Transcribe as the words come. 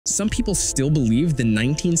Some people still believe the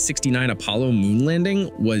 1969 Apollo moon landing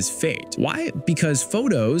was faked. Why? Because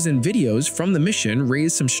photos and videos from the mission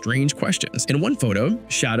raised some strange questions. In one photo,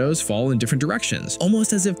 shadows fall in different directions,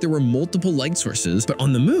 almost as if there were multiple light sources, but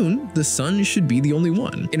on the moon, the sun should be the only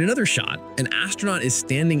one. In another shot, an astronaut is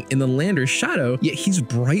standing in the lander's shadow, yet he's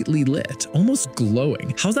brightly lit, almost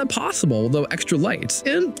glowing. How's that possible, though extra lights?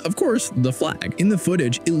 And, of course, the flag. In the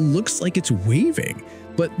footage, it looks like it's waving.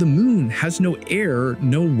 But the moon has no air,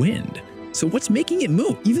 no wind. So what's making it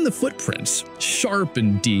move? Even the footprints, sharp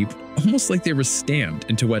and deep, almost like they were stamped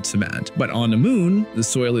into wet cement. But on the moon, the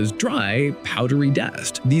soil is dry, powdery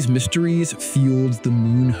dust. These mysteries fueled the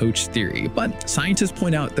moon hoax theory, but scientists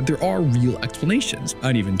point out that there are real explanations.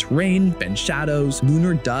 Uneven terrain, bent shadows,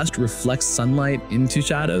 lunar dust reflects sunlight into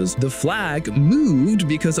shadows. The flag moved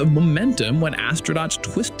because of momentum when astronauts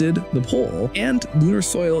twisted the pole, and lunar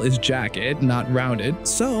soil is jagged, not rounded,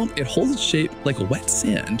 so it holds its shape like a wet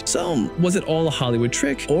sand. So was it all a Hollywood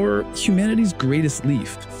trick or humanity's greatest leap?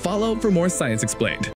 Follow for more Science Explained.